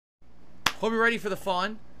Hope you're ready for the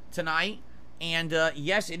fun tonight. And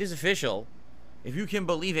yes, it is official. If you can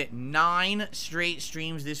believe it, 9 straight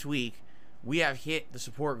streams this week, we have hit the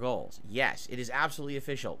support goals. Yes, it is absolutely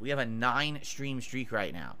official. We have a 9-stream streak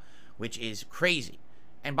right now, which is crazy.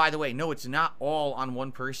 And by the way, no, it's not all on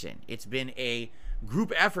one person. It's been a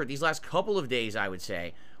group effort these last couple of days, I would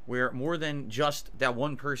say, where more than just that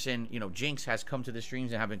one person, you know, Jinx has come to the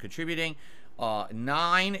streams and have been contributing.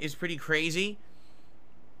 9 is pretty crazy.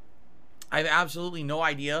 I have absolutely no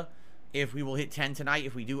idea if we will hit 10 tonight.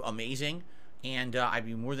 If we do, amazing. And I'd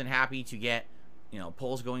be more than happy to get, you know,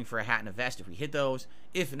 polls going for a hat and a vest if we hit those.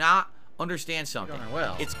 If not, understand something.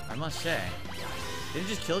 Well, it's, I must say, did it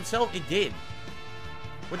just kill itself? It did.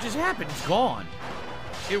 What just happened? It's gone.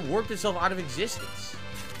 It worked itself out of existence.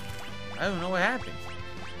 I don't know what happened.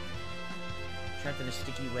 Trapped in a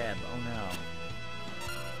sticky web. Oh no.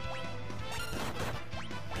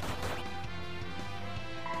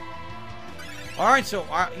 Alright, so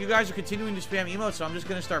you guys are continuing to spam emotes, so I'm just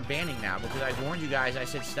going to start banning now, because I warned you guys, I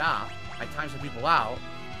said stop. I timed some people out.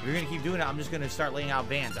 If you're going to keep doing it, I'm just going to start laying out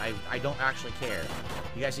bans. I don't actually care.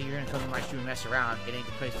 You guys say you're going to come to my stream and mess around. It ain't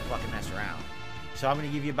the place to fucking mess around. So I'm going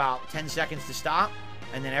to give you about 10 seconds to stop,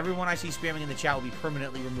 and then everyone I see spamming in the chat will be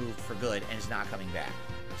permanently removed for good, and it's not coming back.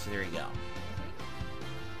 So there you go.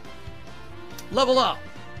 Level up.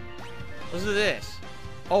 Listen to this.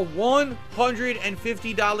 A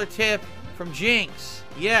 $150 tip from Jinx.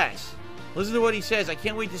 Yes. Listen to what he says. I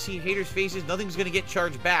can't wait to see haters' faces. Nothing's gonna get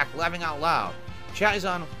charged back. Laughing out loud. Chat is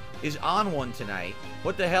on one tonight.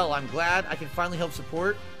 What the hell? I'm glad I can finally help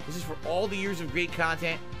support. This is for all the years of great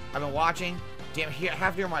content I've been watching. Damn,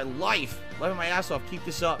 half year of my life. Laughing my ass off. Keep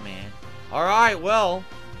this up, man. Alright, well,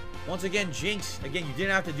 once again, Jinx, again, you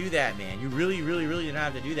didn't have to do that, man. You really, really, really didn't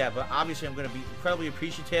have to do that. But obviously, I'm gonna be incredibly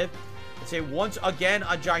appreciative. And say once again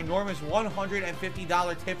a ginormous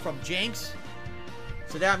 $150 tip from Jinx.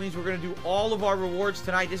 So that means we're going to do all of our rewards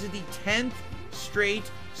tonight. This is the 10th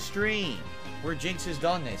straight stream where Jinx has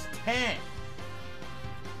done this. 10.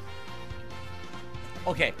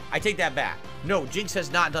 Okay, I take that back. No, Jinx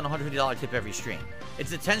has not done a $150 tip every stream.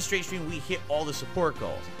 It's the 10th straight stream we hit all the support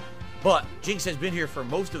goals. But Jinx has been here for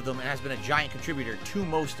most of them and has been a giant contributor to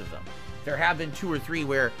most of them. There have been 2 or 3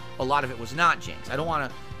 where a lot of it was not Jinx. I don't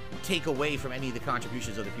want to take away from any of the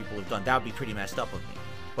contributions other people have done. That would be pretty messed up of me.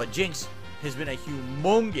 But Jinx has been a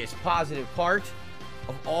humongous positive part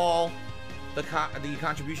of all the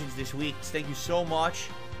contributions this week. Thank you so much,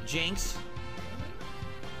 Jinx.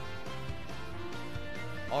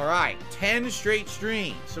 All right, 10 straight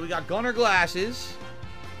streams. So we got Gunner Glasses.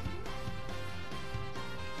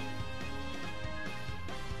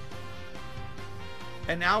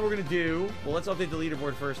 And now we're going to do, well, let's update the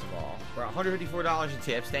leaderboard first of all. We're at $154 in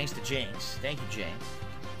tips, thanks to Jinx. Thank you, Jinx.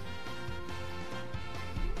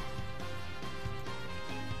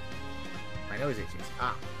 My nose itches.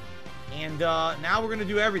 Ah. And now we're going to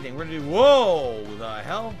do everything. We're going to do, whoa, the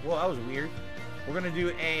hell? Whoa, that was weird. We're going to do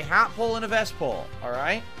a hat pull and a vest pull, all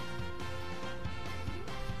right?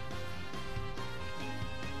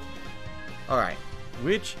 All right.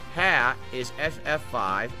 Which hat is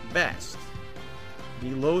FF5 best?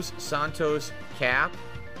 The Los Santos cap,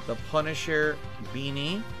 the Punisher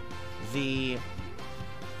beanie, the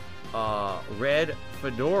red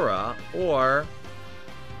fedora, or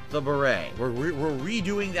the beret. We're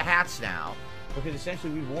redoing the hats now because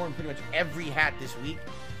essentially we've worn pretty much every hat this week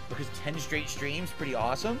because 10 straight streams, pretty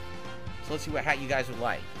awesome. So let's see what hat you guys would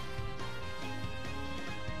like.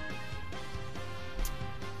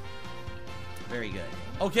 Very good.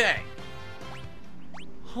 Okay.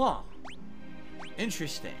 Huh.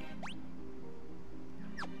 Interesting.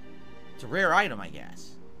 It's a rare item, I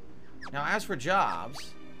guess. Now, as for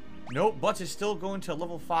jobs, nope, Butts is still going to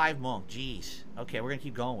level 5 monk. Jeez. Okay, we're gonna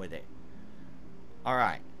keep going with it.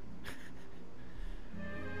 Alright.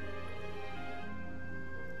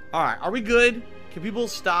 Alright, are we good? Can people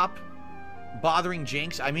stop bothering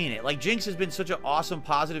Jinx? I mean it. Like, Jinx has been such an awesome,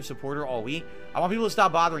 positive supporter all week. I want people to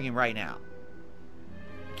stop bothering him right now.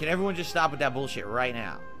 Can everyone just stop with that bullshit right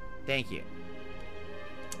now? Thank you.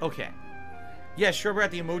 Okay. Yes, Shrubber at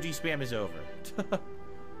the emoji spam is over.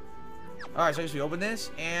 Alright, so I guess we open this.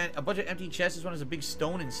 And a bunch of empty chests. This one has a big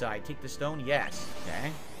stone inside. Take the stone? Yes.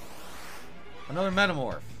 Okay. Another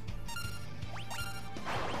metamorph.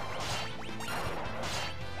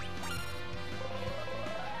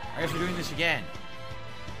 I guess we're doing this again.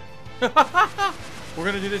 We're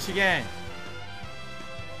gonna do this again.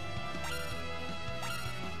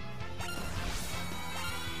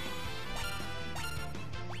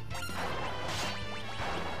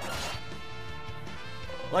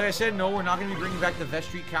 Like I said, no, we're not going to be bringing back the Vest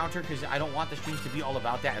Street counter because I don't want the streams to be all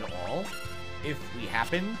about that at all. If we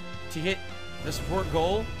happen to hit the support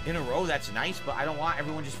goal in a row, that's nice, but I don't want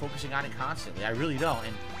everyone just focusing on it constantly. I really don't.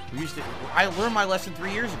 And I learned my lesson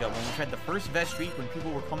 3 years ago when we tried the first Vest Streak, when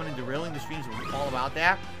people were coming and derailing the streams, it was all about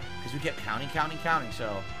that because we kept counting.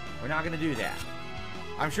 So we're not going to do that.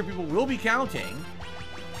 I'm sure people will be counting,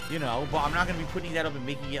 you know, but I'm not going to be putting that up and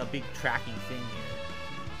making it a big tracking thing here.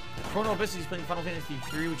 Chrono Abyss is playing Final Fantasy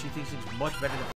 3, which he thinks is much better than